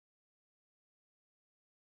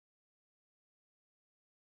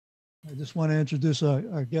I just want to introduce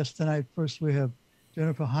our guest tonight. First, we have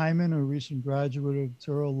Jennifer Hyman, a recent graduate of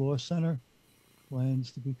Touro Law Center,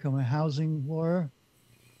 plans to become a housing lawyer,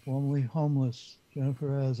 formerly homeless.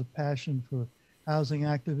 Jennifer has a passion for housing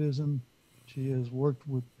activism. She has worked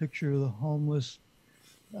with Picture the Homeless,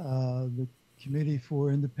 the Committee for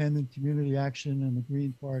Independent Community Action, and the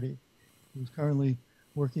Green Party. She's currently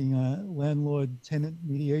working on landlord-tenant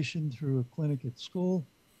mediation through a clinic at school.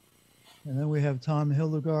 And then we have Tom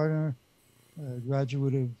Hildegarder, a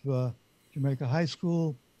graduate of Jamaica High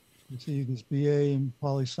School, received his BA in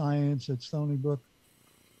Poli-Science at Stony Brook.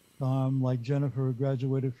 Tom, like Jennifer,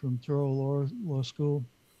 graduated from Touro Law School.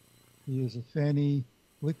 He is a Fannie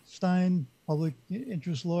Lichtenstein Public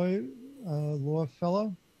Interest Law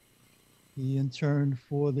Fellow. He interned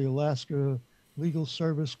for the Alaska Legal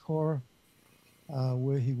Service Corps,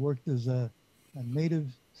 where he worked as a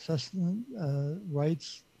native sustenance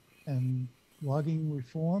rights and logging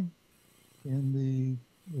reform in the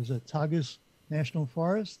Tagus National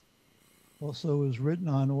Forest. Also has written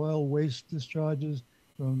on oil waste discharges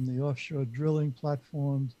from the offshore drilling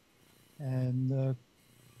platforms and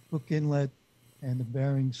Cook Inlet and the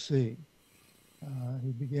Bering Sea.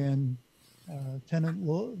 He began tenant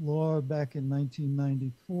law back in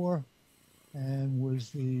 1994 and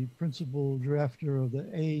was the principal drafter of the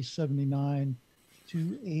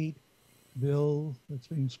A7928 bill that's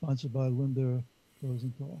being sponsored by Linda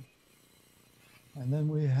Rosenthal. And then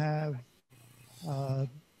we have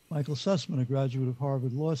Michael Sussman, a graduate of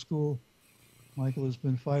Harvard Law School. Michael has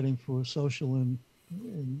been fighting for social and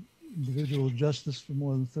individual justice for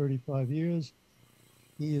more than 35 years.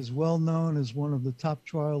 He is well known as one of the top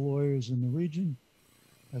trial lawyers in the region.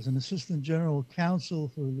 As an Assistant General Counsel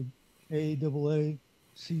for the NAACP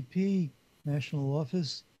National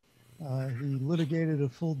Office, he litigated a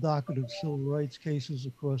full docket of civil rights cases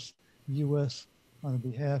across the U.S. on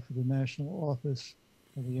behalf of the National Office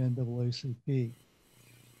of the NAACP.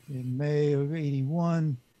 In May of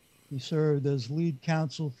 '81, he served as lead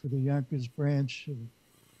counsel for the Yonkers branch of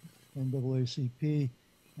NAACP,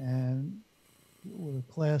 and with a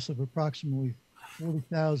class of approximately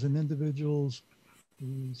 40,000 individuals,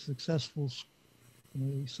 the successful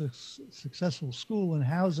school and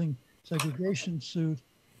housing segregation suit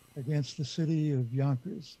against the city of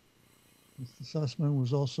Yonkers. Mr. Sussman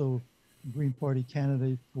was also a Green Party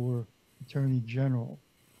candidate for Attorney General.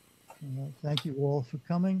 Thank you all for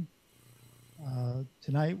coming.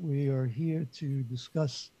 Tonight we are here to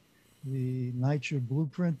discuss the NYCHA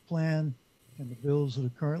Blueprint plan and the bills that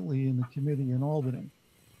are currently in the committee in Albany.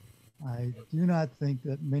 I do not think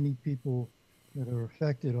that many people that are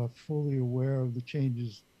affected are fully aware of the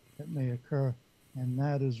changes that may occur, and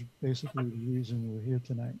that is basically the reason we're here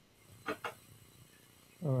tonight.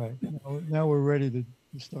 All right, now we're ready to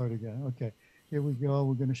start again. Okay, here we go.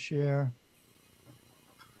 We're going to share.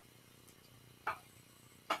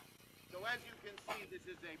 So as you can see, this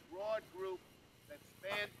is a broad group that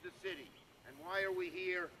spans the city. And why are we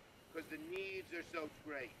here? Because the needs are so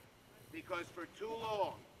great. Because for too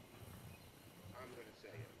long, I'm going to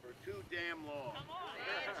say it, for too damn long,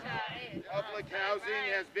 public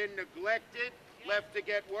housing has been neglected, left to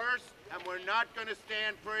get worse, and we're not going to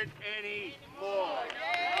stand for it anymore.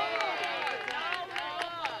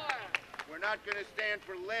 We're not going to stand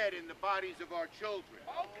for lead in the bodies of our children.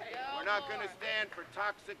 We're not going to stand for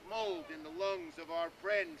toxic mold in the lungs of our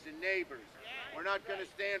friends and neighbors. We're not going to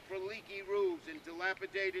stand for leaky roofs and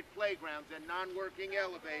dilapidated playgrounds and non-working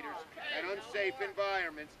elevators and unsafe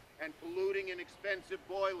environments and polluting and expensive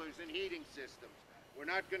boilers and heating systems. We're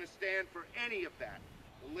not going to stand for any of that.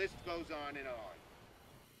 The list goes on and on.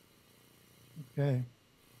 Okay.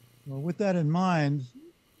 Well, with that in mind,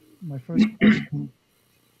 my first question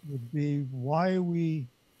would be, why are we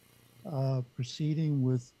proceeding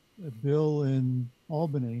with a bill in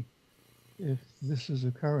Albany if this is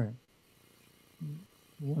occurring?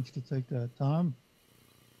 Who wants to take that? Tom?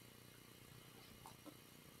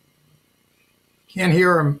 Can't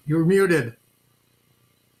hear him. You're muted.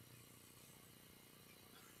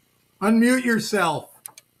 Unmute yourself.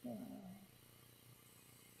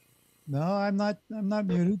 No, I'm not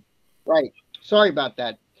muted. Right. Sorry about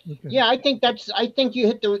that. Okay. Yeah, I think you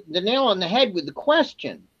hit the nail on the head with the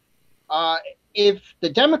question. If the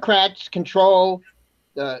Democrats control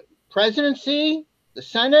the presidency, the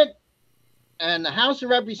Senate, and the House of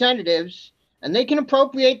Representatives, and they can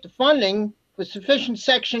appropriate the funding for sufficient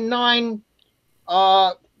Section 9,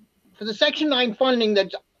 for the Section 9 funding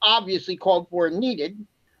that's obviously called for and needed,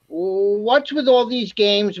 what's with all these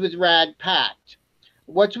games with Rad Pact?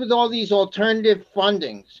 What's with all these alternative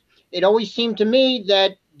fundings? It always seemed to me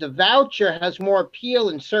that the voucher has more appeal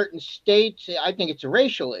in certain states. I think it's a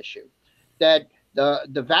racial issue. that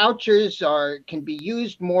the vouchers can be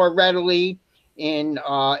used more readily in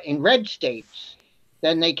red states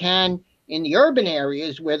than they can in the urban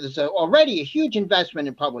areas where there's already a huge investment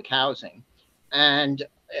in public housing, and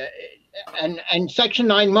Section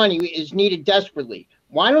 9 money is needed desperately.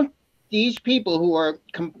 Why don't these people who are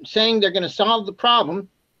saying they're going to solve the problem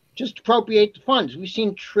just appropriate the funds? We've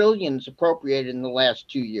seen trillions appropriated in the last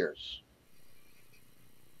 2 years.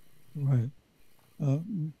 Right.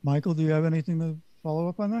 Michael, do you have anything to follow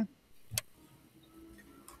up on that?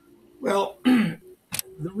 Well, the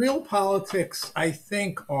real politics, I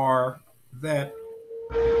think, are that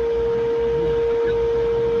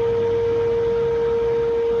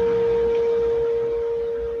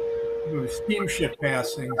steamship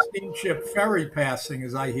ferry passing,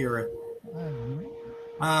 as I hear it.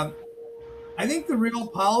 I think the real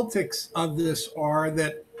politics of this are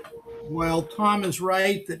that while Tom is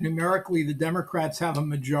right that numerically the Democrats have a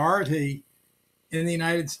majority in the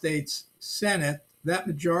United States Senate, that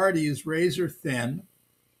majority is razor thin.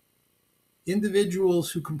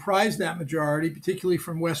 Individuals who comprise that majority, particularly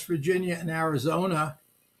from West Virginia and Arizona,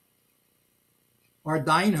 are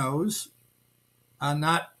dinos,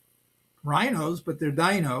 not rhinos, but they're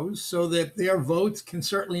dinos, so that their votes can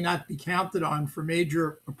certainly not be counted on for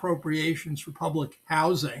major appropriations for public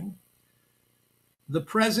housing. The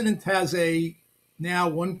president has a now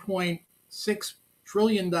 $1.6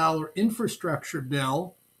 trillion infrastructure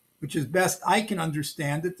bill, which, as best I can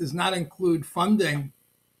understand it, does not include funding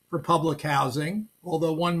for public housing,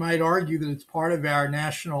 although one might argue that it's part of our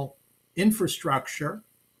national infrastructure.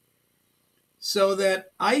 So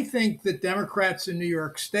that I think that Democrats in New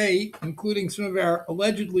York State, including some of our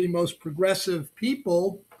allegedly most progressive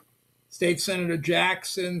people, State Senator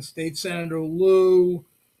Jackson, State Senator Lieu,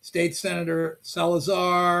 State Senator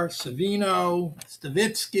Salazar, Savino,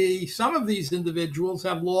 Stavitsky, some of these individuals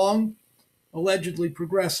have long, allegedly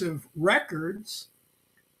progressive records.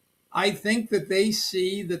 I think that they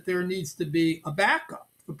see that there needs to be a backup.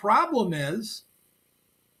 The problem is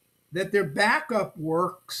that their backup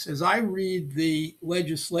works, as I read the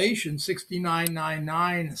legislation,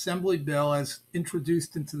 6999 Assembly Bill as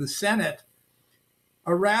introduced into the Senate,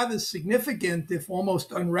 a rather significant, if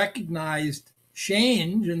almost unrecognized,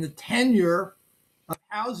 change in the tenure of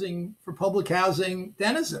housing for public housing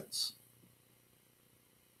denizens.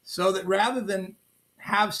 So that rather than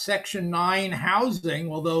have Section 9 housing,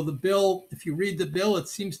 although the bill, if you read the bill, it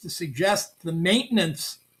seems to suggest the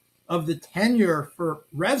maintenance of the tenure for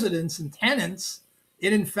residents and tenants,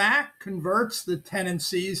 it in fact converts the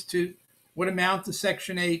tenancies to what amount to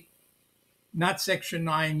Section 8, not Section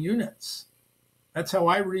 9 units. That's how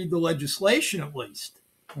I read the legislation, at least.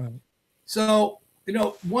 Right. So,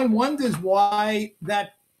 one wonders why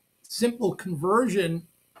that simple conversion,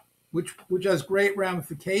 which has great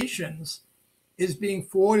ramifications, is being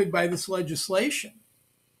forwarded by this legislation.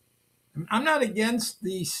 I'm not against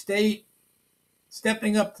the state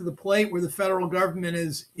stepping up to the plate where the federal government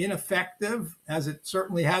is ineffective, as it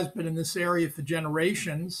certainly has been in this area for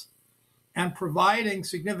generations, and providing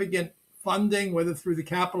significant funding, whether through the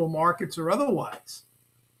capital markets or otherwise.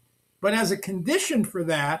 But as a condition for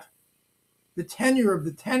that, the tenure of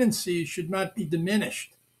the tenancies should not be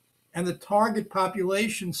diminished, and the target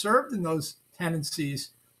population served in those tenancies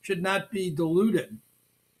should not be diluted.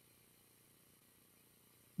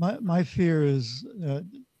 My fear is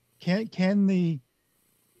can the,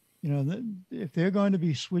 if they're going to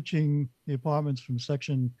be switching the apartments from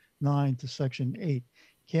Section 9 to Section 8,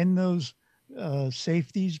 can those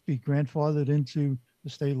safeties be grandfathered into the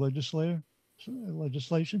state legislation?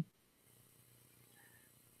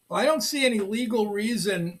 Well, I don't see any legal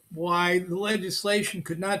reason why the legislation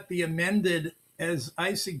could not be amended, as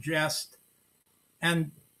I suggest,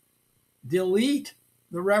 and delete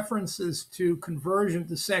the references to conversion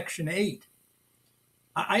to Section 8.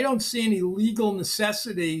 I don't see any legal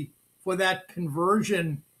necessity for that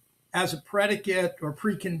conversion as a predicate or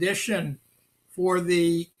precondition for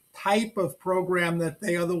the type of program that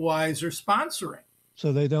they otherwise are sponsoring.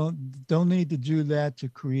 So they don't need to do that to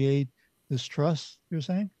create this trust, you're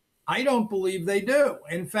saying? I don't believe they do.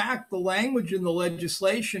 In fact, the language in the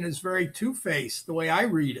legislation is very two-faced, the way I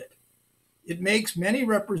read it. It makes many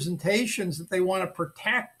representations that they want to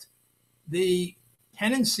protect the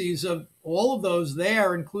tenancies of all of those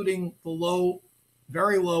there, including the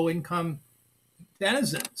very low income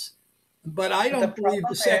denizens. But I don't believe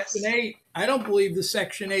the Section 8. I don't believe the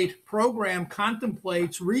Section 8 program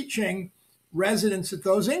contemplates reaching residents at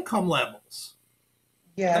those income levels.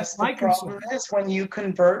 Yes, the problem is when you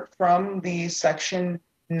convert from the Section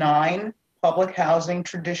 9 public housing,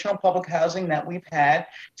 traditional public housing that we've had,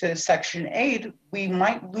 to Section 8, we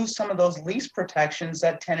might lose some of those lease protections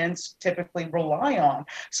that tenants typically rely on.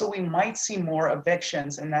 So we might see more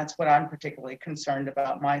evictions, and that's what I'm particularly concerned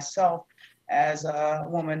about myself as a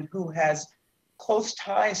woman who has close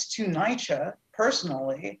ties to NYCHA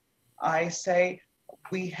personally. I say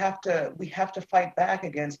we have to fight back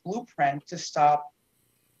against Blueprint to stop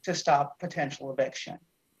potential eviction.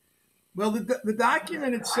 Well, the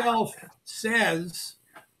document itself says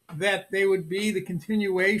that they would be the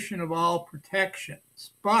continuation of all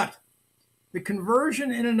protections, but the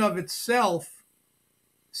conversion in and of itself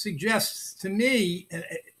suggests to me,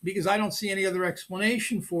 because I don't see any other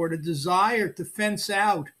explanation for it, a desire to fence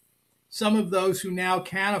out some of those who now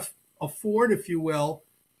can afford, if you will,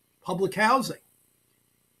 public housing.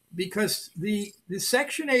 Because the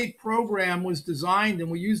Section 8 program was designed,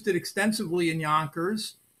 and we used it extensively in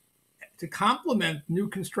Yonkers, to complement new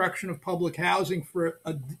construction of public housing for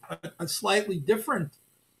a slightly different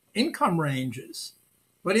income ranges.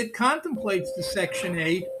 But it contemplates the Section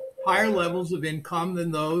 8 higher levels of income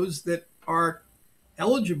than those that are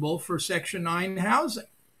eligible for Section 9 housing.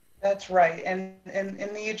 That's right. And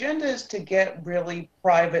the agenda is to get really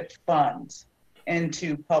private funds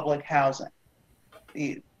into public housing.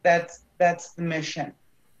 That's the mission.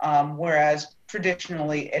 Whereas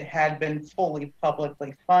traditionally it had been fully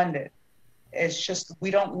publicly funded. It's just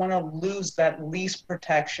we don't want to lose that lease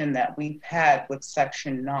protection that we've had with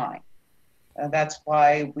Section 9. That's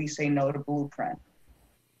why we say no to Blueprint.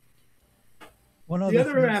 The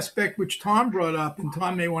other aspect which Tom brought up, and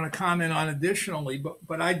Tom may want to comment on additionally,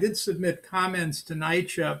 but I did submit comments to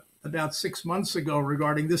NYCHA about 6 months ago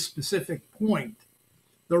regarding this specific point.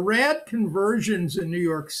 The RAD conversions in New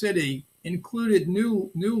York City included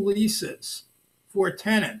new leases for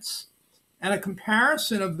tenants. And a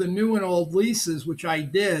comparison of the new and old leases, which I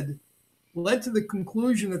did, led to the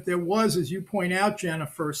conclusion that there was, as you point out,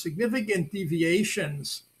 Jennifer, significant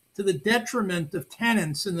deviations to the detriment of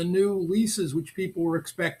tenants in the new leases which people were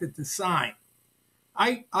expected to sign.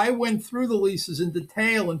 I went through the leases in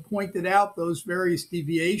detail and pointed out those various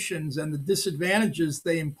deviations and the disadvantages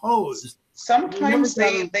they imposed. Sometimes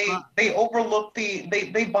they overlook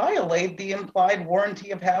they violate the implied warranty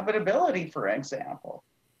of habitability, for example.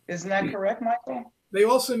 Isn't that correct, Michael? They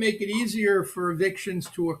also make it easier for evictions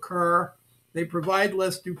to occur. They provide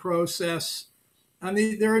less due process. I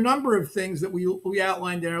mean, there are a number of things that we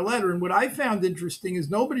outlined in our letter. And what I found interesting is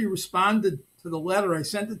nobody responded to the letter. I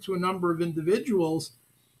sent it to a number of individuals,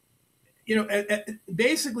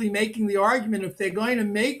 basically making the argument if they're going to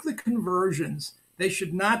make the conversions, they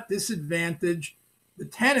should not disadvantage the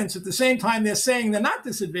tenants. At the same time, they're saying they're not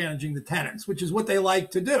disadvantaging the tenants, which is what they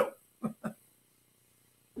like to do.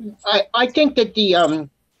 I think that the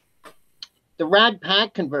Rad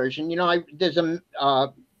Pack conversion, there's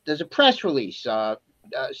a press release.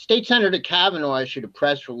 State Senator Kavanaugh issued a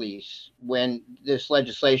press release when this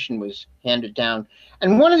legislation was handed down.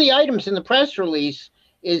 And one of the items in the press release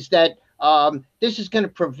is that this is going to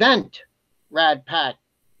prevent Rad Pack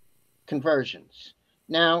conversions.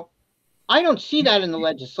 Now, I don't see that in the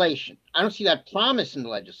legislation. I don't see that promise in the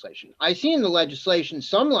legislation. I see in the legislation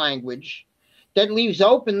some language that leaves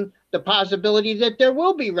open the possibility that there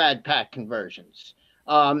will be Rad Pack conversions,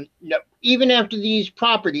 even after these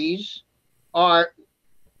properties are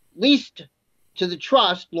leased to the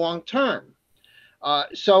trust long term.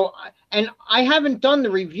 And I haven't done the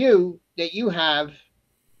review that you have.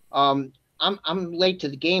 I'm late to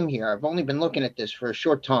the game here. I've only been looking at this for a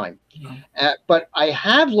short time, but I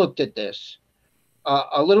have looked at this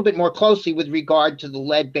a little bit more closely with regard to the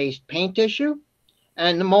lead-based paint issue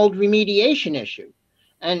and the mold remediation issue.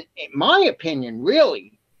 And in my opinion,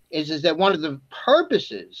 really, is that one of the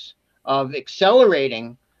purposes of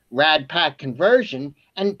accelerating Rad Pack conversion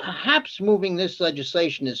and perhaps moving this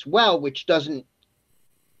legislation as well, which doesn't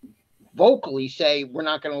vocally say we're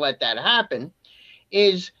not going to let that happen,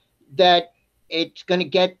 is that it's going to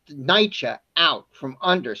get NYCHA out from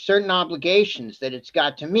under certain obligations that it's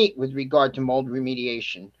got to meet with regard to mold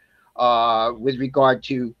remediation, with regard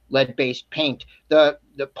to lead-based paint. The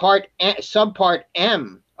subpart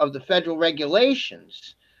M of the federal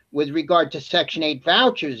regulations with regard to Section 8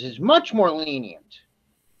 vouchers is much more lenient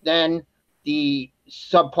than the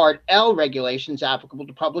subpart L regulations applicable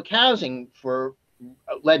to public housing for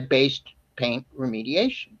lead-based paint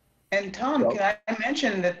remediation. And Tom, can I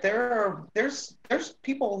mention that there's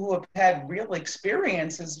people who have had real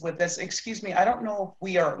experiences with this. Excuse me, I don't know if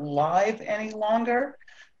we are live any longer,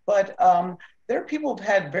 but there are people who've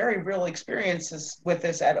had very real experiences with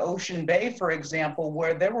this at Ocean Bay, for example,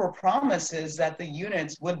 where there were promises that the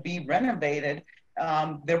units would be renovated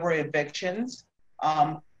There were evictions.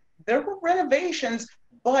 There were renovations,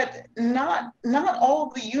 but not all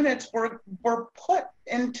of the units were put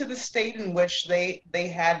into the state in which they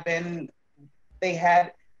had been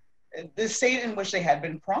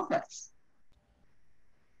promised.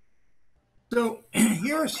 So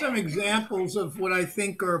here are some examples of what I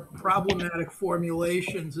think are problematic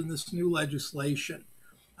formulations in this new legislation.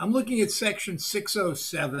 I'm looking at section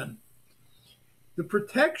 607. The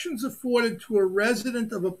protections afforded to a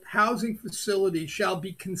resident of a housing facility shall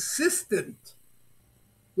be consistent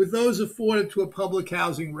with those afforded to a public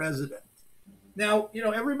housing resident. Now,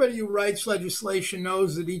 everybody who writes legislation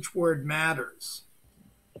knows that each word matters.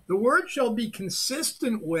 The word shall be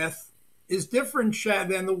consistent with is different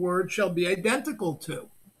than the word shall be identical to.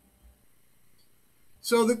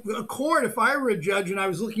 So the court, if I were a judge and I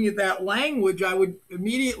was looking at that language, I would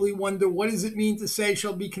immediately wonder, what does it mean to say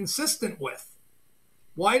shall be consistent with?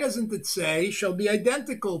 Why doesn't it say shall be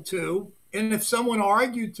identical to? And if someone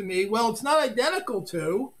argued to me, well, it's not identical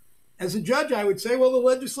to, as a judge, I would say, well, the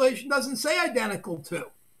legislation doesn't say identical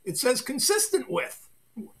to. It says consistent with.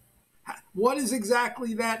 What does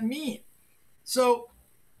exactly that mean? So,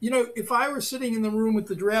 if I were sitting in the room with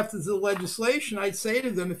the drafters of the legislation, I'd say to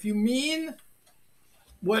them, if you mean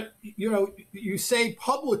what, you say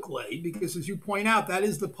publicly, because as you point out, that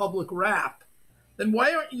is the public wrap, then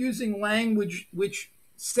why aren't you using language which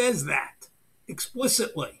says that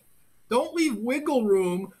explicitly? Don't leave wiggle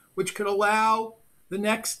room, which could allow the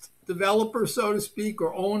next developer, so to speak,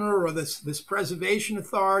 or owner, or this preservation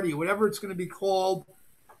authority, or whatever it's going to be called,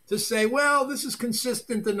 to say, well, this is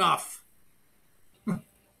consistent enough.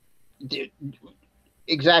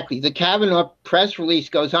 Exactly. The Kavanaugh press release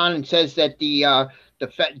goes on and says that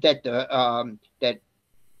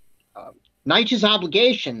NYCHA's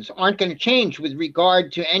obligations aren't going to change with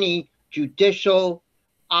regard to any judicial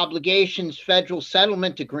obligations, federal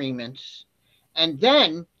settlement agreements. And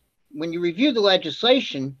then when you review the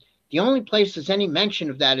legislation, the only place there's any mention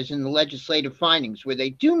of that is in the legislative findings, where they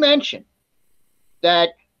do mention that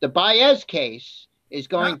the Baez case is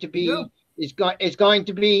going to be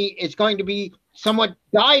somewhat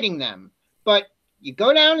guiding them. But you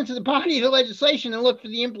go down into the body of the legislation and look for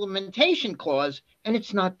the implementation clause, and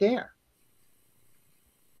it's not there.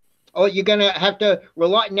 Oh, you're going to have to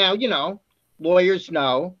rely. Now, lawyers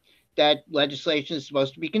know that legislation is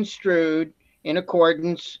supposed to be construed in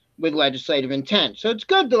accordance with legislative intent. So it's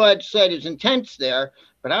good the legislative intent's there,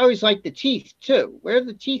 but I always like the teeth too. Where are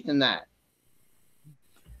the teeth in that?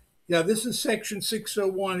 Yeah, this is section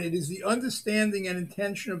 601. It is the understanding and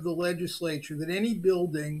intention of the legislature that any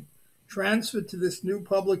building transferred to this new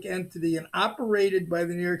public entity and operated by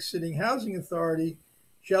the New York City Housing Authority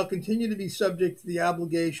shall continue to be subject to the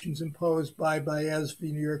obligations imposed by Baez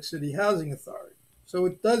v. New York City Housing Authority. So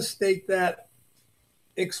it does state that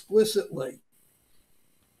explicitly.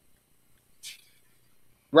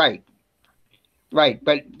 Right.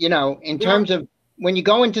 But, in terms of when you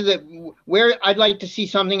go into where I'd like to see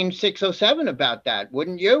something in 607 about that,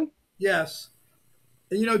 wouldn't you? Yes.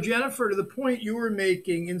 And, Jennifer, to the point you were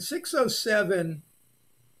making, in 607,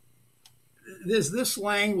 there's this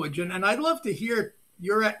language, and I'd love to hear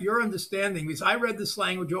your understanding, because I read this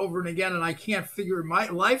language over and again, and I can't figure my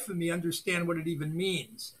life of me understand what it even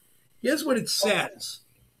means. Here's what it says.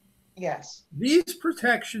 Yes. These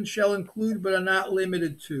protections shall include, but are not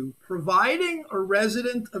limited to, providing a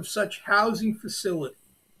resident of such housing facility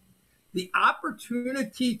the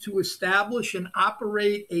opportunity to establish and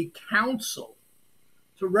operate a council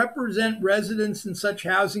to represent residents in such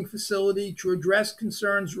housing facility, to address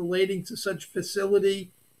concerns relating to such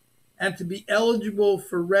facility, and to be eligible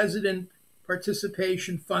for resident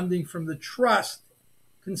participation funding from the trust,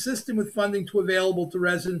 consistent with funding to available to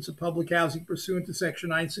residents of public housing pursuant to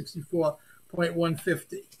section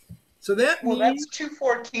 964.150. So that means... Well, that's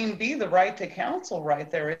 214B, the right to counsel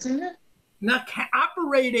right there, isn't it? Not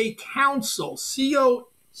operate a council, C-O-U-N-C-I-L,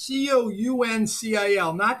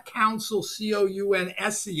 not council,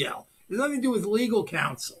 C-O-U-N-S-E-L. It has nothing to do with legal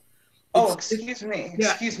counsel. Excuse me.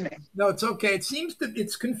 No, it's okay. It seems that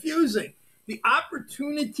it's confusing. The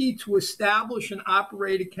opportunity to establish and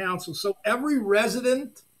operate a council. So every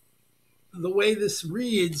resident, the way this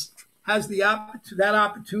reads, has that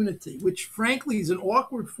opportunity, which frankly is an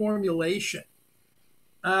awkward formulation.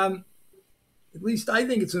 At least I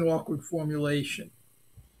think it's an awkward formulation.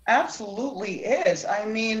 Absolutely is. I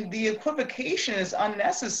mean, the equivocation is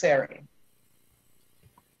unnecessary.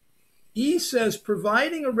 E says,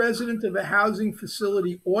 providing a resident of a housing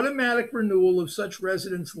facility automatic renewal of such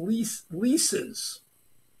residents' leases.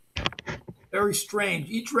 Very strange.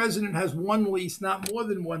 Each resident has one lease, not more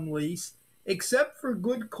than one lease. except for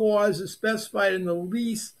good cause as specified in the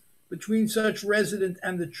lease between such resident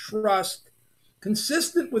and the trust,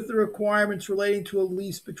 consistent with the requirements relating to a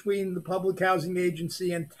lease between the public housing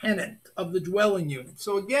agency and tenant of the dwelling unit.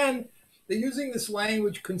 So again, they're using this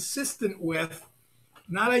language consistent with,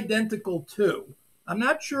 not identical to. I'm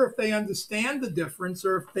not sure if they understand the difference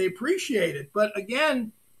or if they appreciate it, but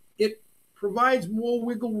again, it provides more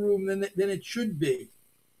wiggle room than it should be.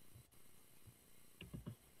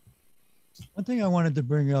 One thing I wanted to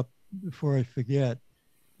bring up before I forget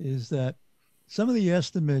is that some of the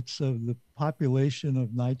estimates of the population of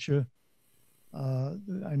NYCHA,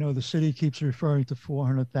 I know the city keeps referring to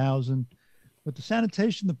 400,000, but the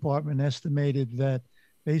sanitation department estimated that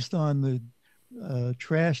based on the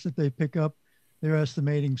trash that they pick up, they're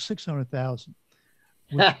estimating 600,000,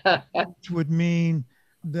 which would mean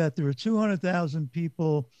that there are 200,000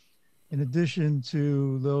 people in addition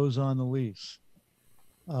to those on the lease.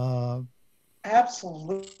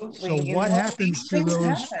 Absolutely. So what happens to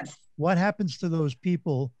those? What happens to those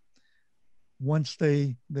people once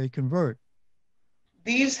they convert?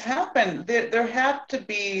 These happen. There have to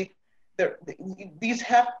be there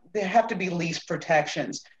have to be lease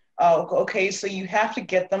protections. Okay, so you have to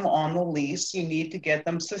get them on the lease. You need to get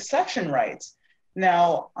them succession rights.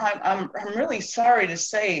 Now, I'm really sorry to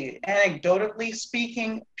say, anecdotally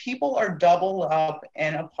speaking, people are doubled up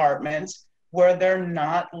in apartments where they're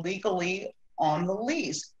not legally on the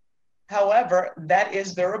lease. However, that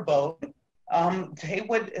is their abode. They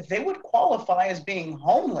would qualify as being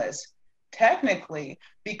homeless technically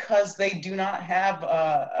because they do not have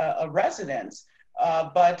a residence,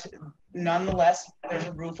 but nonetheless, there's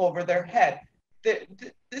a roof over their head.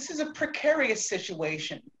 This is a precarious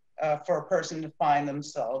situation for a person to find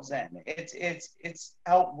themselves in. It's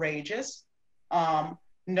outrageous.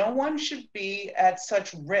 No one should be at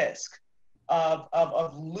such risk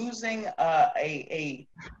of losing an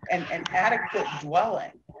adequate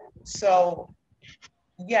dwelling. So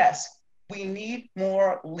yes, we need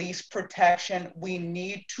more lease protection. We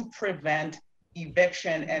need to prevent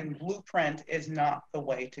eviction, and Blueprint is not the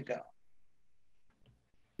way to go.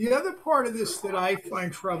 The other part of this that I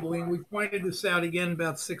find troubling, we pointed this out again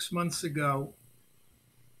about 6 months ago,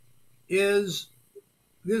 is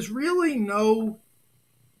there's really no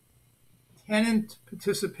tenant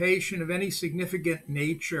participation of any significant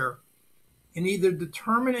nature in either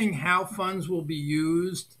determining how funds will be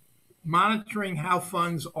used, monitoring how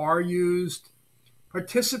funds are used,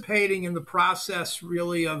 participating in the process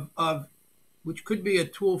really of which could be a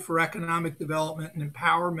tool for economic development and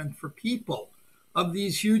empowerment for people, of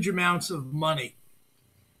these huge amounts of money.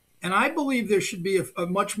 And I believe there should be a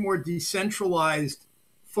much more decentralized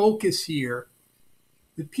focus here.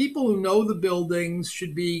 The people who know the buildings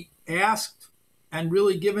should be asked and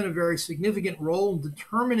really given a very significant role in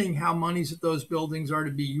determining how monies at those buildings are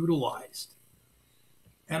to be utilized.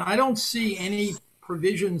 And I don't see any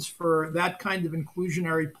provisions for that kind of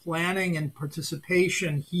inclusionary planning and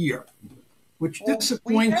participation here, which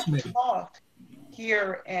disappoints me.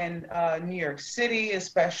 Here in New York City,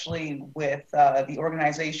 especially with the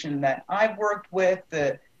organization that I've worked with,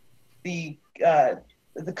 the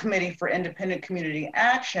Committee for Independent Community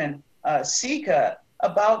Action, SICA,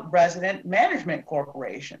 about resident management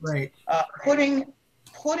corporations, right? Putting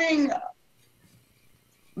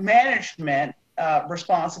management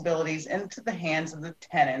responsibilities into the hands of the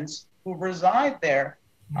tenants who reside there.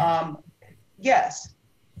 Yes,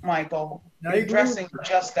 Michael, addressing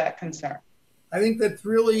just that concern. I think that's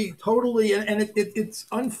really totally, and it's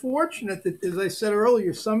unfortunate that, as I said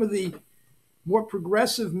earlier, some of the more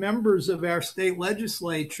progressive members of our state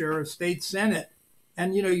legislature or state senate,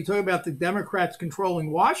 and you talk about the Democrats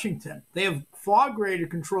controlling Washington, they have far greater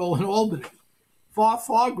control in Albany,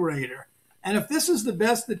 far greater. And if this is the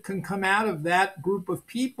best that can come out of that group of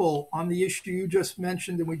people on the issue you just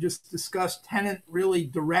mentioned and we just discussed, tenant really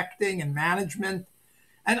directing and management,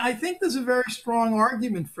 and I think there's a very strong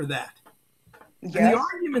argument for that. Yes. And the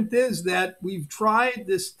argument is that we've tried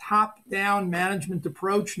this top-down management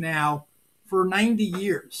approach now for 90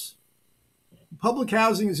 years. Public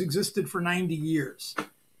housing has existed for 90 years,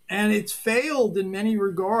 and it's failed in many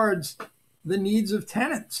regards the needs of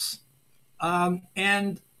tenants.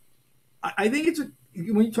 And I think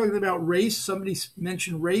when you're talking about race, somebody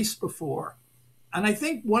mentioned race before, and I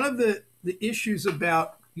think one of the issues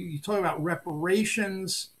about, you talk about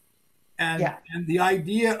reparations and the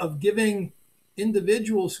idea of giving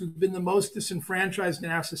individuals who've been the most disenfranchised in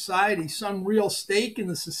our society some real stake in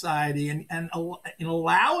the society and in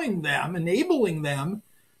allowing them, enabling them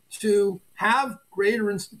to have greater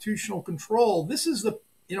institutional control. This is,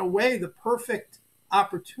 in a way, the perfect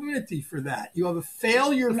opportunity for that. You have a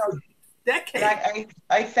failure decade. And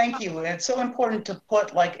I thank you. And it's so important to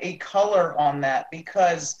put like a color on that,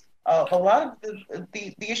 because a lot of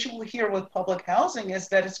the issue here with public housing is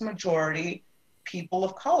that it's majority people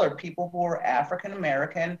of color, people who are African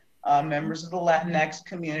American, members of the Latinx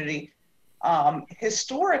community,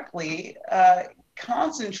 historically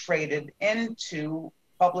concentrated into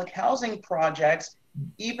public housing projects,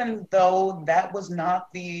 even though that was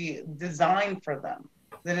not the design for them.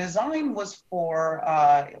 The design was for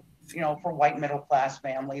for white middle class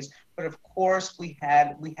families, but of course we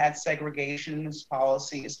had segregationist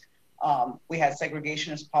policies. We had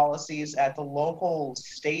segregationist policies at the local,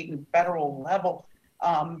 state, and federal level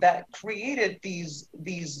that created these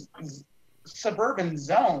suburban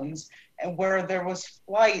zones, and where there was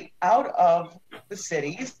flight out of the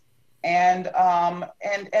cities, and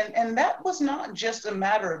that was not just a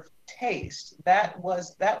matter of taste. That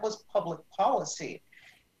was public policy,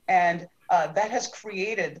 and that has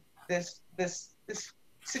created this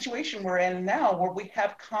situation we're in now, where we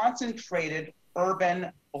have concentrated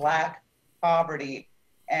urban Black poverty,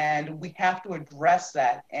 and we have to address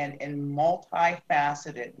that in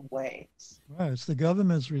multifaceted ways. Right. It's the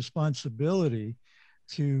government's responsibility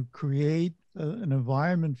to create an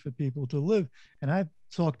environment for people to live. And I've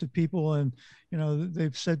talked to people, and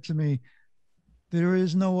they've said to me, there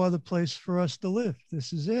is no other place for us to live.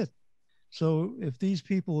 This is it. So if these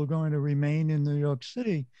people are going to remain in New York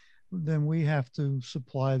City, then we have to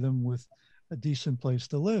supply them with a decent place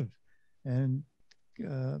to live. And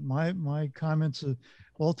my comments are,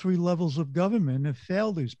 all three levels of government have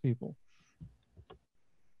failed these people.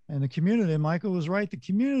 And the community, Michael was right, the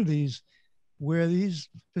communities where these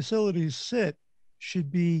facilities sit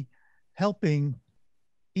should be helping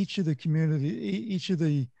each of the community, each of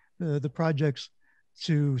the projects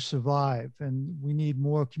to survive. And we need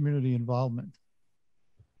more community involvement.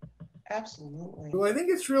 Absolutely. Well, I think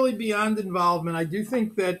it's really beyond involvement. I do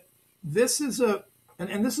think that this is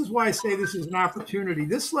and this is why I say this is an opportunity.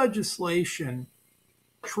 This legislation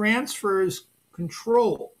transfers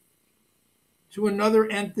control to another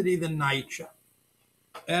entity than NYCHA.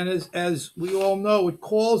 And as we all know, it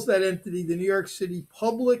calls that entity the New York City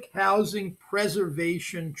Public Housing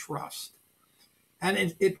Preservation Trust.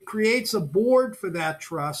 And it creates a board for that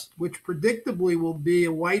trust, which predictably will be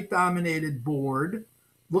a white-dominated board,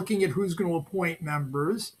 looking at who's going to appoint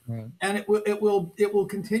members. Right. And it will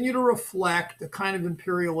continue to reflect a kind of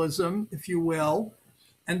imperialism, if you will,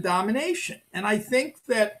 and domination. And I think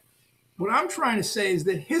that what I'm trying to say is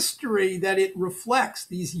that history that it reflects,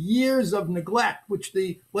 these years of neglect, which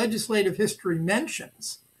the legislative history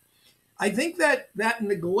mentions, I think that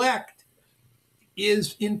neglect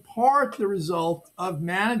is in part the result of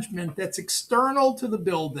management that's external to the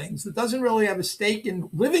buildings, that doesn't really have a stake in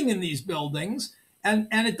living in these buildings. And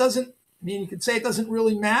it doesn't, I mean, you could say it doesn't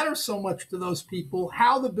really matter so much to those people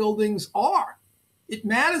how the buildings are. It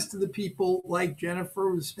matters to the people like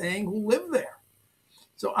Jennifer was saying who live there.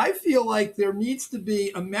 So I feel like there needs to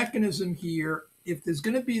be a mechanism here, if there's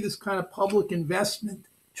going to be this kind of public investment,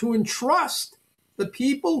 to entrust the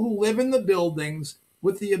people who live in the buildings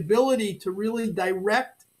with the ability to really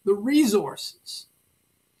direct the resources.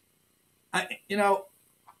 And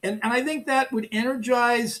I think that would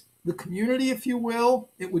energize the community, if you will.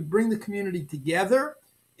 It would bring the community together.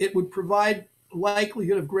 It would provide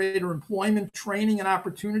likelihood of greater employment, training, and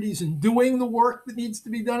opportunities in doing the work that needs to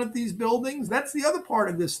be done at these buildings. That's the other part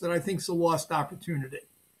of this that I think is a lost opportunity.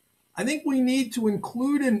 I think we need to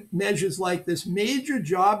include in measures like this major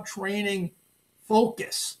job training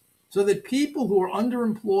focus, so that people who are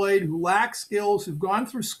underemployed, who lack skills, who've gone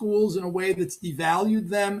through schools in a way that's devalued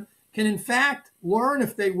them, can in fact learn,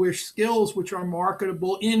 if they wish, skills which are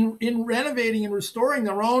marketable in renovating and restoring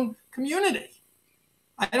their own community.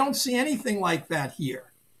 I don't see anything like that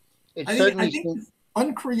here. I think it's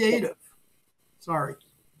uncreative. Sorry.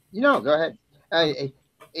 Go ahead.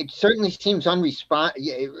 It certainly seems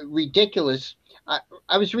ridiculous.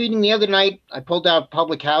 I was reading the other night, I pulled out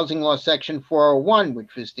Public Housing Law Section 401,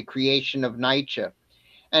 which was the creation of NYCHA.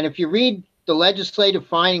 And if you read the legislative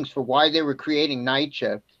findings for why they were creating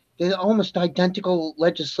NYCHA, they're almost identical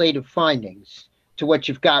legislative findings to what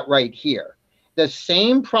you've got right here. The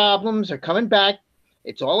same problems are coming back.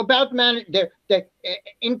 It's all about they're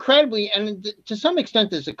incredibly, and to some extent,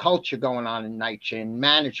 there's a culture going on in NYCHA and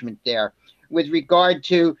management there with regard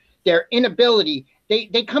to their inability.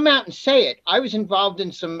 They come out and say it. I was involved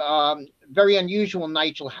in some very unusual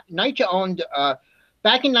NYCHA. NYCHA owned,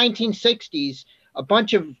 back in 1960s, a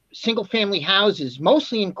bunch of single-family houses,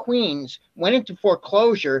 mostly in Queens, went into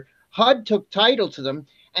foreclosure. HUD took title to them,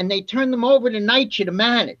 and they turned them over to NYCHA to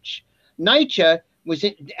manage. NYCHA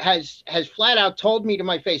has flat out told me to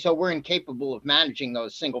my face, oh, we're incapable of managing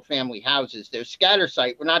those single family houses. They're scatter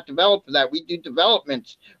site. We're not developed for that. We do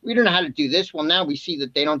developments. We don't know how to do this. Well, now we see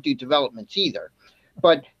that they don't do developments either.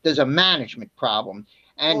 But there's a management problem.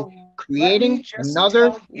 And creating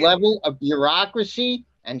another level of bureaucracy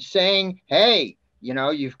and saying, hey, you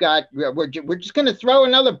know, we're just going to throw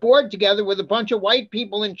another board together with a bunch of white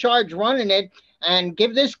people in charge running it and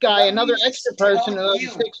give this guy another extra person another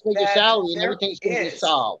six-figure salary and everything's going to be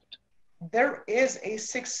solved. There is a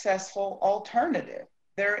successful alternative.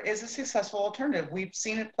 There is a successful alternative. We've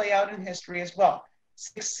seen it play out in history as well.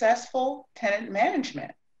 Successful tenant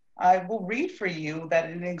management. I will read for you that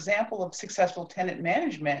an example of successful tenant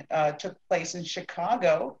management took place in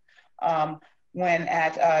Chicago when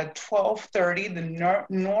at 1230, the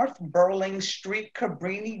North Burling Street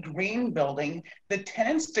Cabrini Green building, the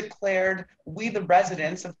tenants declared, we the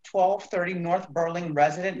residents of 1230 North Burling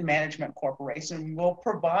Resident Management Corporation will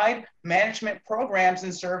provide management programs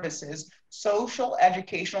and services, social,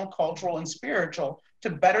 educational, cultural, and spiritual, to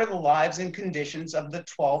better the lives and conditions of the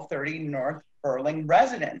 1230 North Burling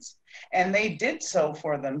residents. And they did so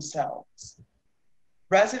for themselves.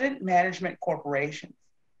 Resident Management Corporations.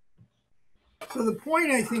 So the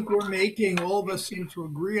point I think we're making, all of us seem to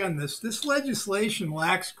agree on this legislation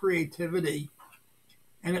lacks creativity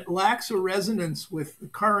and it lacks a resonance with the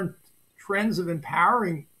current trends of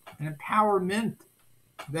empowering and empowerment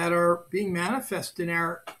that are being manifested in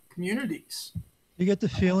our communities. You get the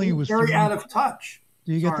feeling it was very out of touch.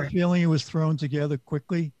 Do you get the feeling it was thrown together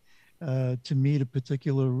quickly to meet a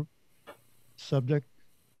particular subject?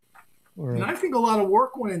 And I think a lot of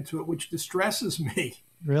work went into it, which distresses me.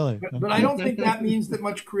 Really? But I don't think that means that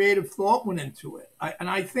much creative thought went into it. And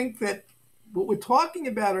I think that what we're talking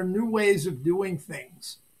about are new ways of doing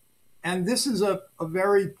things. And this is a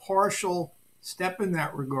very partial step in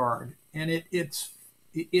that regard. And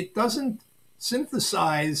it doesn't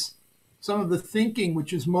synthesize some of the thinking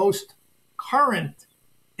which is most current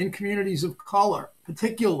in communities of color,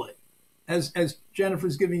 particularly as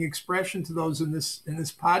Jennifer's giving expression to those in this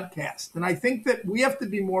podcast. And I think that we have to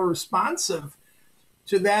be more responsive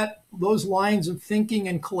to those lines of thinking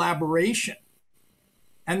and collaboration.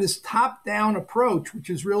 And this top-down approach, which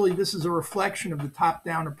is really, this is a reflection of the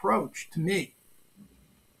top-down approach to me.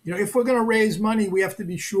 You know, if we're going to raise money, we have to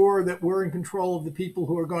be sure that we're in control of the people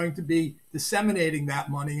who are going to be disseminating that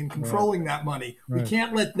money and controlling that money. We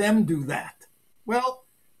can't let them do that. Well,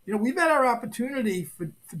 you know, we've had our opportunity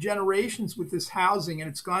for generations with this housing, and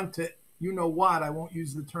it's gone to, you know what, I won't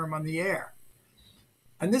use the term on the air.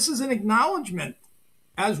 And this is an acknowledgement,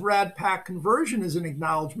 as RADPAC conversion is an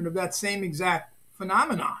acknowledgement of that same exact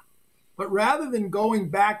phenomenon. But rather than going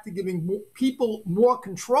back to giving people more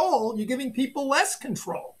control, you're giving people less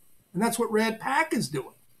control. And that's what RADPAC is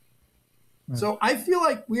doing. Right. So I feel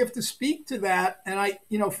like we have to speak to that. And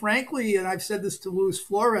frankly, and I've said this to Luis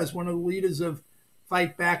Flores, one of the leaders of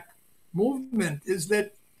Fight Back movement, is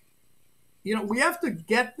that, we have to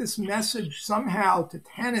get this message somehow to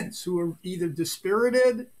tenants who are either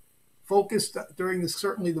dispirited, focused during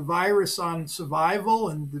certainly the virus on survival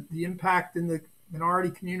and the impact in the minority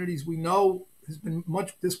communities we know has been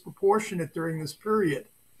much disproportionate during this period.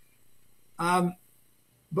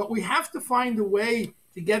 But we have to find a way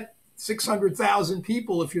to get 600,000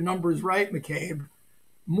 people, if your number is right, McCabe,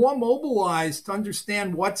 more mobilized to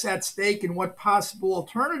understand what's at stake and what possible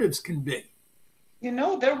alternatives can be.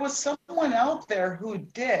 There was someone out there who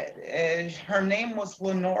did. Her name was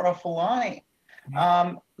Lenora Fulani.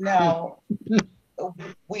 Now,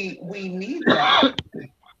 we need that.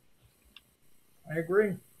 I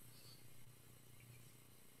agree.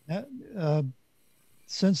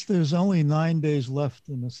 Since there's only 9 days left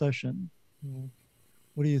in the session,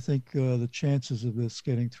 what do you think the chances of this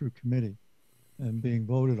getting through committee and being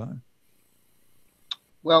voted on?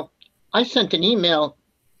 Well, I sent an email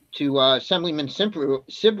to Assemblyman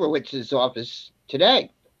Sibrowitz's office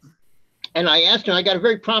today, and I asked him, I got a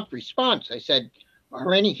very prompt response. I said,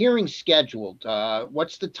 are any hearings scheduled?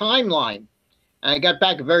 What's the timeline? And I got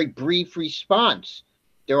back a very brief response.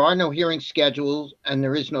 There are no hearings scheduled, and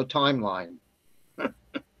there is no timeline.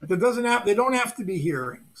 They don't have to be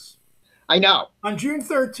hearings. I know. On June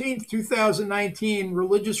 13th, 2019,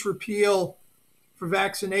 religious repeal for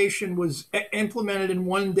vaccination was implemented in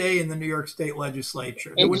one day in the New York State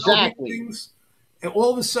legislature. There exactly. were no hearings, and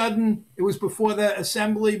all of a sudden, it was before the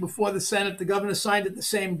Assembly, before the Senate. The governor signed it the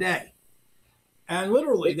same day. And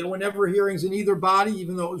literally, there were never hearings in either body,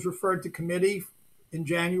 even though it was referred to committee in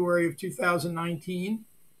January of 2019.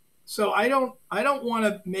 So I don't want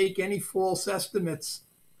to make any false estimates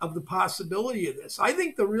of the possibility of this. I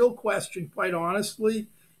think the real question, quite honestly,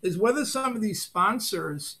 is whether some of these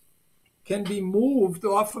sponsors can be moved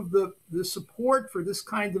off of the support for this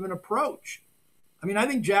kind of an approach. I mean, I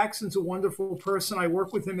think Jackson's a wonderful person. I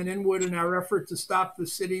work with him in Inwood in our effort to stop the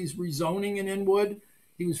city's rezoning in Inwood.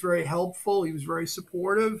 He was very helpful. He was very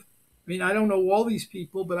supportive. I mean, I don't know all these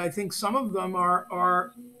people, but I think some of them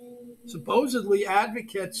are supposedly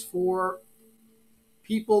advocates for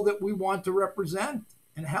people that we want to represent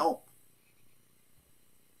and help.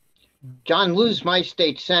 John Liu's my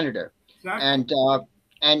state senator, Exactly.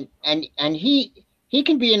 and he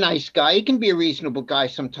can be a nice guy. He can be a reasonable guy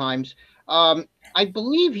sometimes. I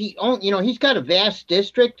believe he's got a vast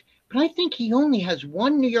district, but I think he only has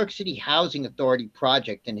one New York City Housing Authority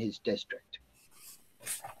project in his district.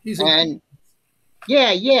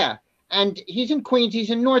 Yeah. And he's in Queens. He's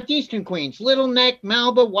in northeastern Queens, Little Neck,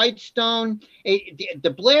 Malba, Whitestone.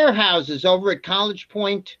 The Blair houses over at College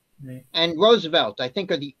Point and Roosevelt, I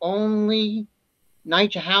think, are the only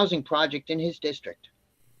NYCHA housing project in his district.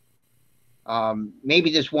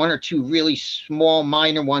 Maybe there's one or two really small,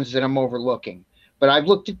 minor ones that I'm overlooking. But I've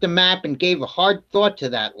looked at the map and gave a hard thought to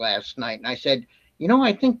that last night. And I said,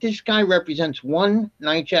 I think this guy represents one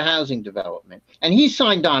NYCHA housing development. And he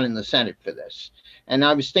signed on in the Senate for this. And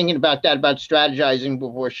I was thinking about that, about strategizing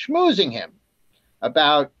before schmoozing him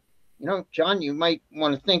about, John, you might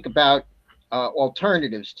want to think about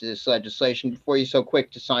alternatives to this legislation before you're so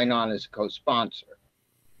quick to sign on as a co-sponsor.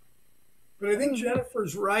 But I think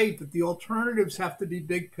Jennifer's right that the alternatives have to be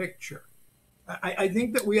big picture. I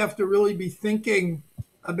think that we have to really be thinking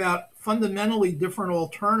about fundamentally different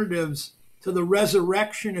alternatives to the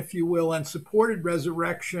resurrection, if you will, and supported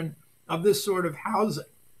resurrection of this sort of housing.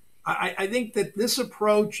 I think that this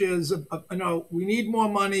approach is, we need more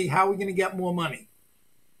money. How are we going to get more money?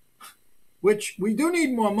 Which we do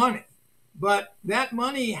need more money, but that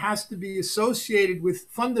money has to be associated with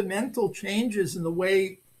fundamental changes in the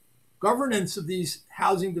way governance of these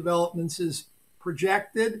housing developments is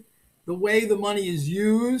projected, the way the money is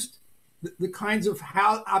used, the kinds of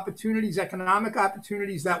opportunities, economic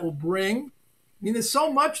opportunities that will bring. I mean, there's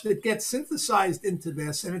so much that gets synthesized into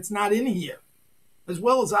this, and it's not in here, as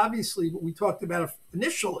well as obviously what we talked about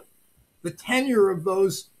initially, the tenure of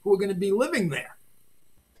those who are going to be living there.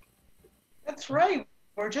 That's right.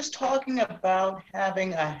 We're just talking about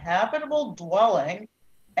having a habitable dwelling,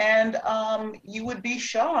 and you would be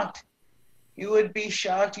shocked. You would be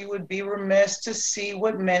remiss to see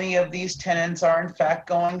what many of these tenants are in fact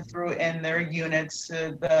going through in their units,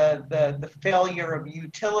 the failure of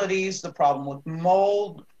utilities, the problem with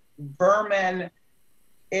mold, vermin.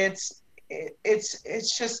 It's like it's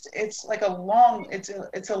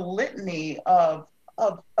a litany of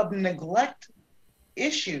neglect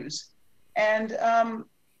issues. And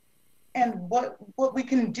what we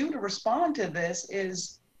can do to respond to this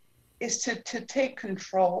is to take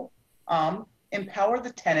control, empower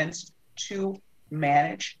the tenants to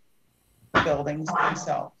manage buildings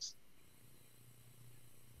themselves.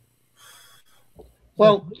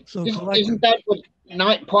 Well, isn't that what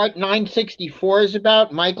Part 964 is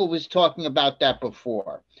about? Michael was talking about that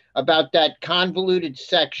before, about that convoluted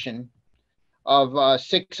section of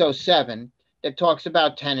 607 that talks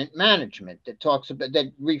about tenant management,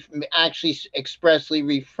 actually expressly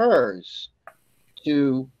refers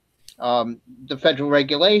to the federal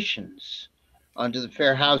regulations under the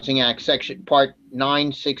Fair Housing Act, section Part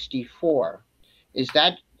 964. Is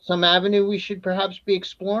that some avenue we should perhaps be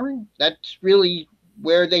exploring? That's really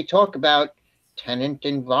where they talk about tenant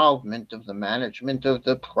involvement of the management of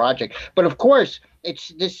the project. But of course,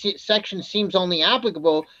 this section seems only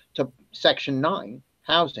applicable to Section 9,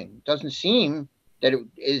 housing. It doesn't seem that it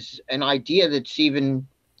is an idea that's even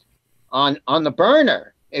on the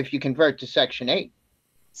burner if you convert to Section 8.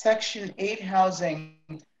 Section 8 housing.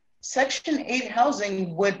 Section 8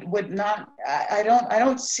 housing would not. I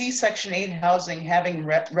don't see Section 8 housing having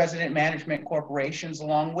resident management corporations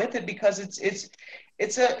along with it, because it's an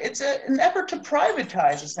effort to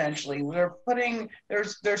privatize. Essentially,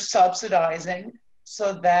 they're subsidizing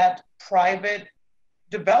so that private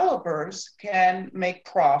developers can make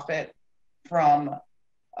profit from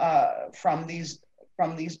these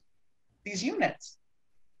units.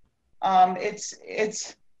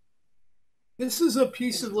 This is a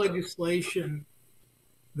piece of legislation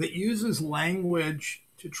that uses language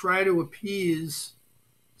to try to appease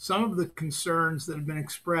some of the concerns that have been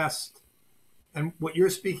expressed. And what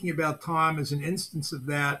you're speaking about, Tom, is an instance of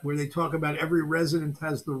that, where they talk about every resident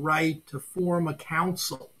has the right to form a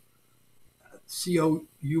council, COUNCIL.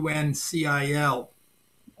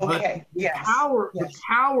 Okay. But the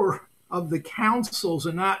power of the councils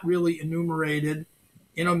are not really enumerated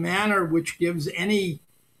in a manner which gives any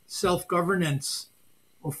self-governance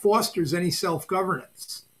or fosters any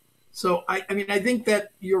self-governance. So I mean, I think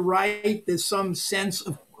that you're right. There's some sense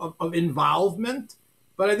of involvement,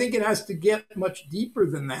 but I think it has to get much deeper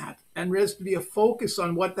than that. And there has to be a focus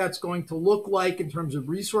on what that's going to look like in terms of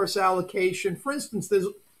resource allocation. For instance, there's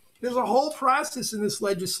a whole process in this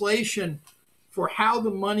legislation for how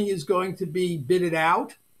the money is going to be bidded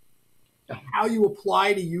out, how you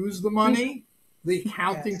apply to use the money, the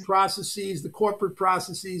accounting processes, the corporate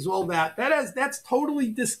processes, all that. That's totally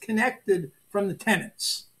disconnected from the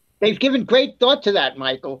tenants. They've given great thought to that,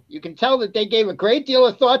 Michael. You can tell that they gave a great deal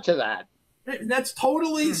of thought to that. That's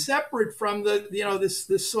totally separate from the,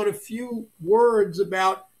 this sort of few words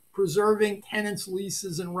about preserving tenants'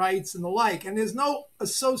 leases and rights and the like. And there's no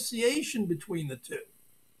association between the two.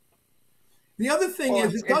 The other thing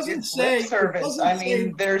is, it doesn't say service.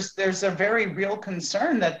 There's a very real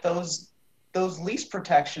concern that those lease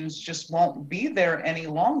protections just won't be there any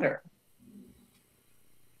longer.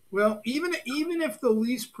 Well, even if the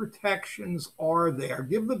lease protections are there,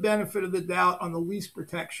 give the benefit of the doubt on the lease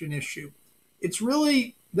protection issue. It's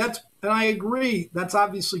really, and I agree, that's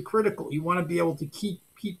obviously critical. You want to be able to keep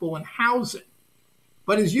people in housing.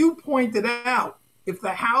 But as you pointed out, if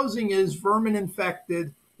the housing is vermin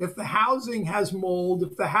infected, if the housing has mold,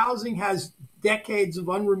 if the housing has decades of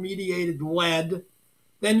unremediated lead,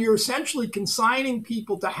 then you're essentially consigning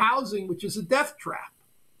people to housing, which is a death trap,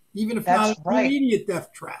 even if not an immediate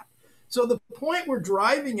death trap. So the point we're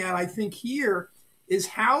driving at, I think, here is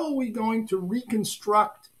how are we going to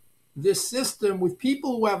reconstruct this system with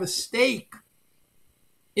people who have a stake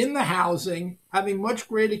in the housing, having much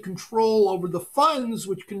greater control over the funds,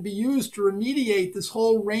 which can be used to remediate this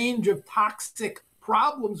whole range of toxic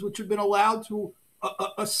problems which have been allowed to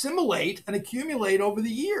assimilate and accumulate over the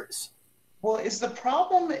years. Well, is the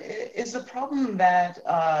problem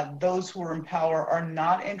that those who are in power are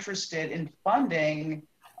not interested in funding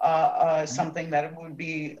something that would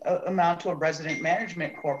be amount to a resident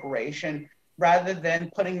management corporation rather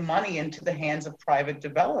than putting money into the hands of private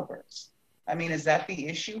developers? I mean, is that the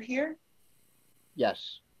issue here?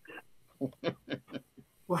 Yes.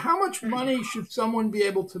 Well, how much money should someone be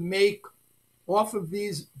able to make off of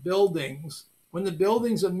these buildings when the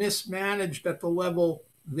buildings are mismanaged at the level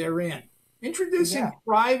they're in? Introducing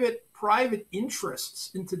private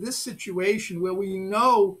interests into this situation where we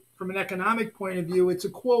know from an economic point of view, it's a,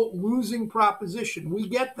 quote, losing proposition. We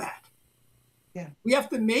get that. Yeah. We have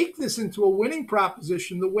to make this into a winning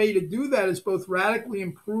proposition. The way to do that is both radically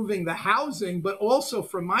improving the housing, but also,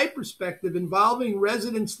 from my perspective, involving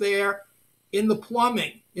residents there in the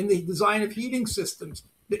plumbing, in the design of heating systems,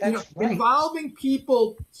 involving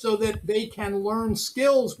people so that they can learn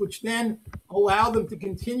skills, which then allow them to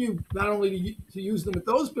continue not only to use them at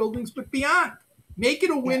those buildings, but beyond. Make it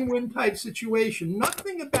a win-win type situation.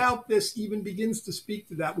 Nothing about this even begins to speak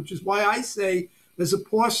to that, which is why I say there's a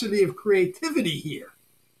paucity of creativity here.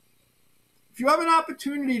 If you have an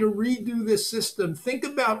opportunity to redo this system, think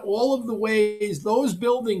about all of the ways those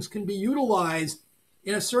buildings can be utilized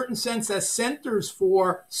in a certain sense as centers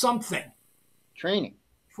for something.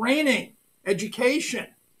 Training, education,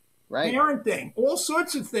 parenting, all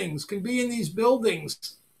sorts of things can be in these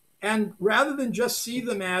buildings. And rather than just see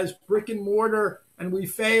them as brick and mortar and we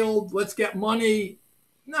failed, let's get money.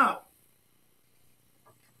 No.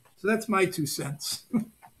 So that's my 2 cents. All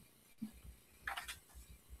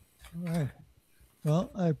right.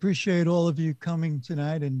 Well, I appreciate all of you coming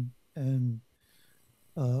tonight and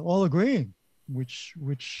all agreeing, which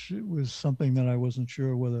was something that I wasn't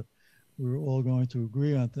sure whether we were all going to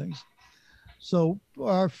agree on things. So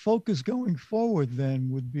our focus going forward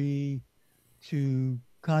then would be to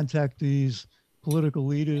contact these political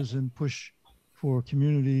leaders and push for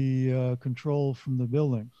community control from the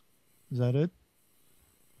buildings. Is that it?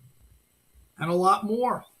 And a lot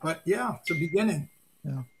more, but yeah, it's a beginning.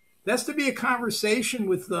 Yeah. That's to be a conversation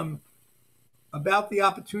with them about the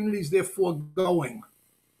opportunities they're foregoing.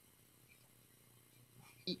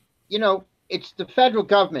 You know, it's the federal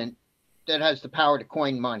government that has the power to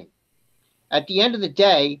coin money. At the end of the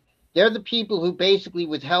day, they're the people who basically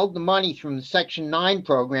withheld the money from the Section 9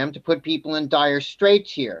 program to put people in dire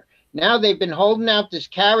straits here. Now they've been holding out this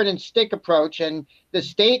carrot and stick approach, and the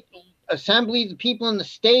state assembly, the people in the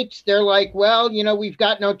states, they're like, well, you know, we've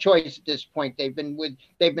got no choice at this point. They've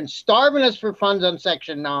been starving us for funds on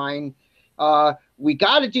Section 9. We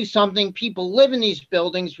got to do something. People live in these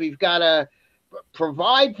buildings. We've got to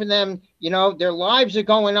provide for them. You know, their lives are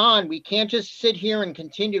going on. We can't just sit here and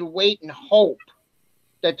continue to wait and hope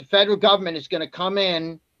that the federal government is going to come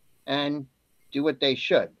in and do what they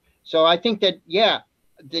should. So I think that, yeah,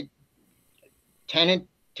 the tenant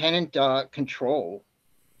control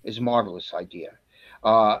is a marvelous idea.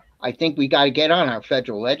 I think we got to get on our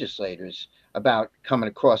federal legislators about coming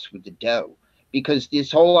across with the dough, because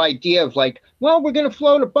this whole idea of like, well, we're going to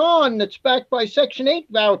float a bond that's backed by Section 8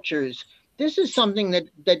 vouchers. This is something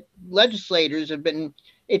that legislators have been.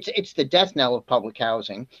 It's the death knell of public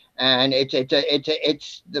housing, and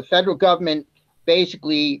it's the federal government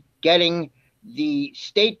basically getting the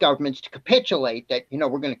state governments to capitulate that,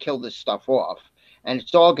 we're going to kill this stuff off, and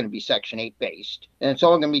it's all going to be Section 8 based, and it's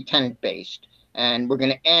all going to be tenant based, and we're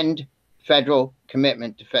going to end federal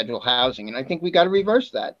commitment to federal housing. And I think we got to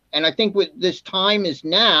reverse that. And I think with this time is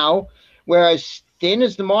now, where as thin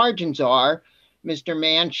as the margins are, Mr.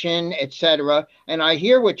 Manchin, et cetera, and I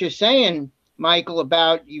hear what you're saying, Michael,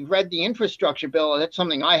 about you've read the infrastructure bill. That's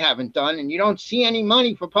something I haven't done, and you don't see any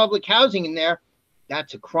money for public housing in there.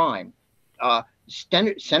 That's a crime.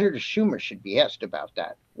 Senator Schumer should be asked about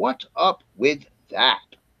that. What's up with that?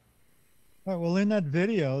 All right, well, in that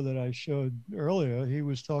video that I showed earlier, he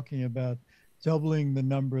was talking about doubling the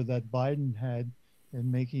number that Biden had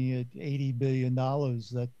and making it $80 billion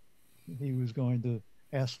that he was going to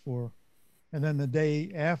ask for. And then the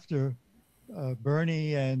day after,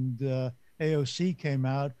 Bernie and AOC came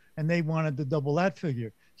out and they wanted to double that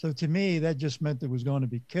figure. So to me, that just meant it was going to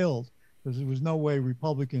be killed, because there was no way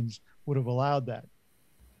Republicans would have allowed that.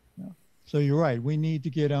 So you're right. We need to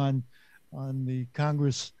get on the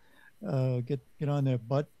Congress, get on their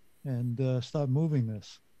butt and start moving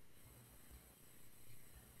this.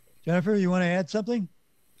 Jennifer, you want to add something?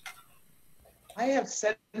 I have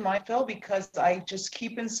said my fill, because I just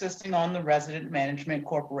keep insisting on the resident management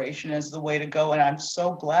corporation as the way to go. And I'm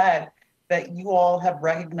so glad that you all have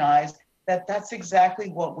recognized that that's exactly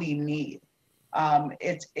what we need.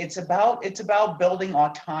 It's about building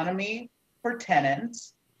autonomy for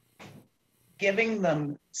tenants, giving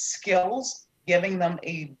them skills, giving them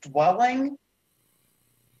a dwelling.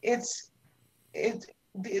 These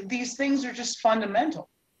things are just fundamental.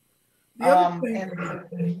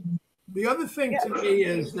 The other thing to me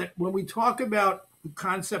is that when we talk about the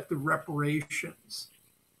concept of reparations,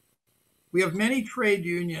 we have many trade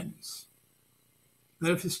unions that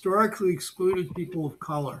have historically excluded people of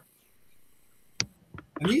color.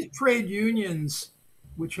 And these trade unions,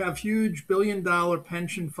 which have huge billion-dollar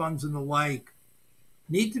pension funds and the like,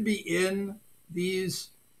 need to be in these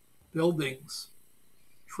buildings,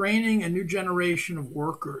 training a new generation of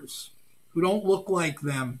workers who don't look like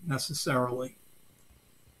them necessarily.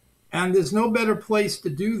 And there's no better place to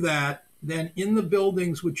do that than in the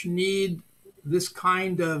buildings which need this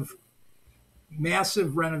kind of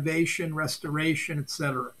massive renovation, restoration, et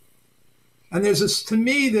cetera. And to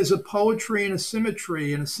me, there's a poetry and a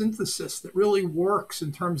symmetry and a synthesis that really works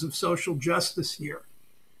in terms of social justice here,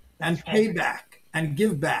 and payback and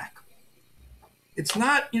give back. It's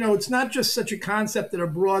not, it's not just such a concept at a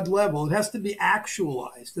broad level. It has to be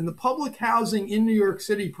actualized. And the public housing in New York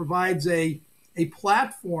City provides a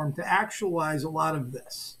platform to actualize a lot of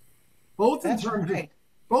this, both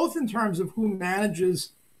in terms of who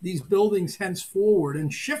manages these buildings henceforward,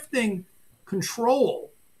 and shifting control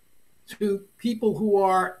to people who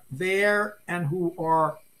are there and who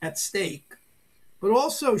are at stake, but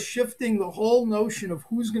also shifting the whole notion of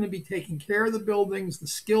who's going to be taking care of the buildings, the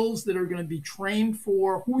skills that are going to be trained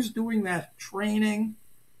for, who's doing that training.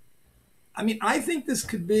 I mean, I think this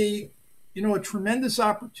could be, a tremendous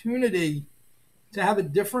opportunity to have a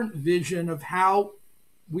different vision of how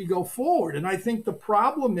we go forward. And I think the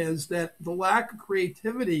problem is that the lack of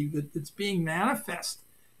creativity that's being manifest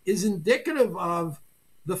is indicative of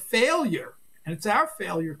the failure, and it's our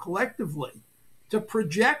failure collectively, to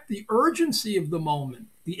project the urgency of the moment,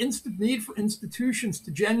 the instant need for institutions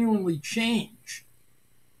to genuinely change.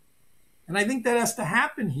 And I think that has to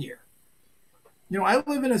happen here. I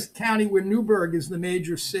live in a county where Newburgh is the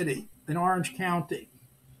major city in Orange County.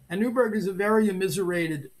 And Newburgh is a very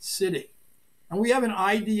immiserated city. And we have an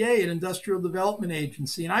IDA, an Industrial Development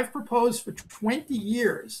Agency. And I've proposed for 20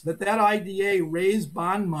 years that IDA raise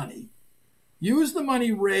bond money, use the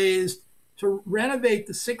money raised to renovate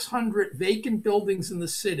the 600 vacant buildings in the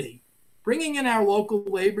city, bringing in our local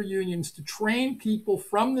labor unions to train people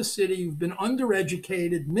from the city who've been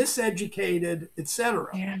undereducated, miseducated, et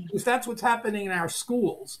cetera. Yeah. Because that's what's happening in our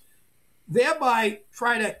schools. Thereby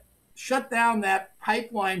try to shut down that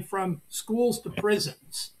pipeline from schools to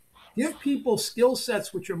prisons. Give people skill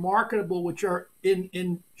sets which are marketable, which are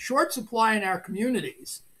in short supply in our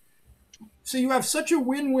communities. So you have such a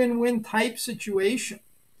win-win-win type situation.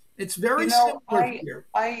 It's very similar here.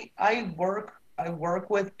 I work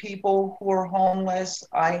with people who are homeless.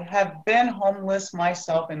 I have been homeless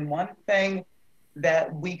myself, and one thing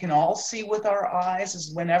that we can all see with our eyes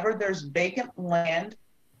is whenever there's vacant land,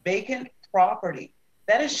 vacant property,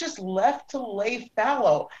 that is just left to lay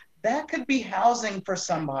fallow. That could be housing for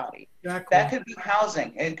somebody. Exactly. That could be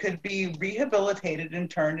housing. It could be rehabilitated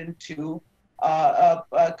and turned into a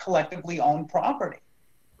collectively owned property.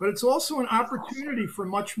 But it's also an opportunity for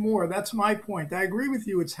much more. That's my point. I agree with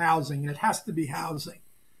you. It's housing, and it has to be housing.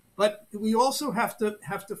 But we also have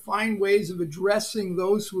to find ways of addressing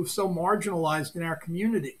those who are so marginalized in our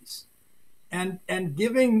communities, and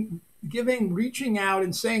reaching out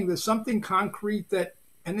and saying there's something concrete that,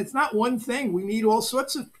 and it's not one thing. We need all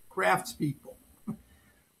sorts of craftspeople.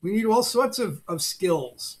 We need all sorts of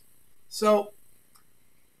skills. So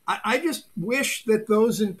I just wish that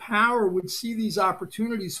those in power would see these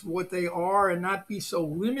opportunities for what they are and not be so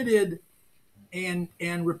limited and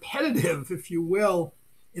repetitive, if you will,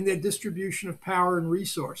 in their distribution of power and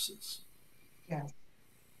resources. Yes.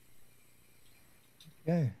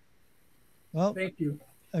 Okay. Well, Thank you.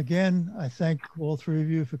 Again, I thank all three of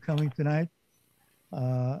you for coming tonight.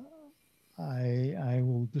 I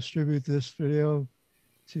will distribute this video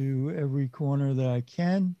to every corner that I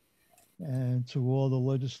can, and to all the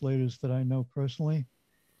legislators that I know personally,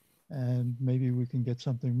 and maybe we can get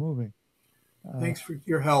something moving. Thanks for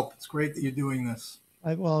your help. It's great that you're doing this.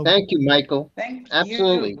 Thank you, Michael. Thank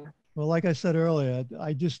Absolutely. you. Well, like I said earlier,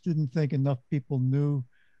 I just didn't think enough people knew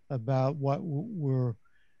about what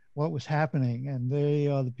was happening, and they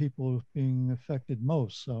are the people being affected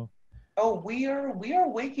most. So, oh, we are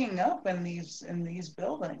waking up in these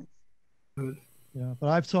buildings. Good. yeah, but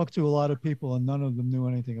I've talked to a lot of people, and none of them knew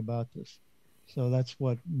anything about this. So that's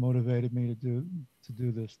what motivated me to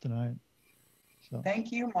do this tonight. So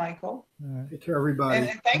Thank you, Michael. all right. Take care, everybody.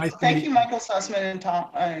 And thank you, Michael Sussman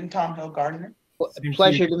and Tom Hill Gardner.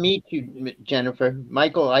 Pleasure to meet you, Jennifer.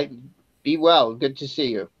 Michael, be well. Good to see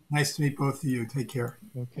you. Nice to meet both of you. Take care.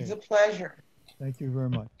 Okay. It's a pleasure. Thank you very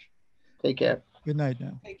much. Take care. Good night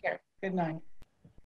now. Take care. Good night.